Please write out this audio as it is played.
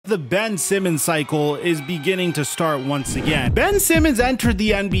the Ben Simmons cycle is beginning to start once again. Ben Simmons entered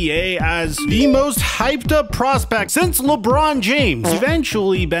the NBA as the most hyped up prospect since LeBron James.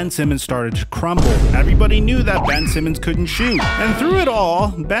 Eventually, Ben Simmons started to crumble. Everybody knew that Ben Simmons couldn't shoot. And through it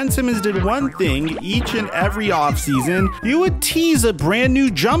all, Ben Simmons did one thing each and every offseason. He would tease a brand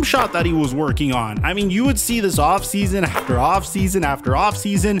new jump shot that he was working on. I mean, you would see this offseason after offseason after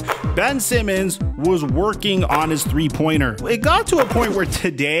offseason, Ben Simmons was working on his three-pointer. It got to a point where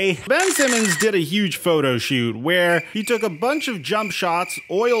today, Ben Simmons did a huge photo shoot where he took a bunch of jump shots,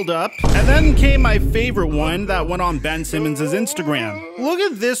 oiled up, and then came my favorite one that went on Ben Simmons' Instagram. Look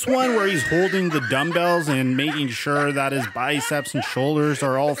at this one where he's holding the dumbbells and making sure that his biceps and shoulders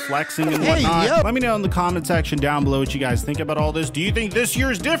are all flexing and whatnot. Let me know in the comment section down below what you guys think about all this. Do you think this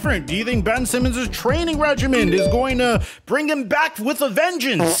year is different? Do you think Ben Simmons' training regimen is going to bring him back with a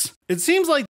vengeance? It seems like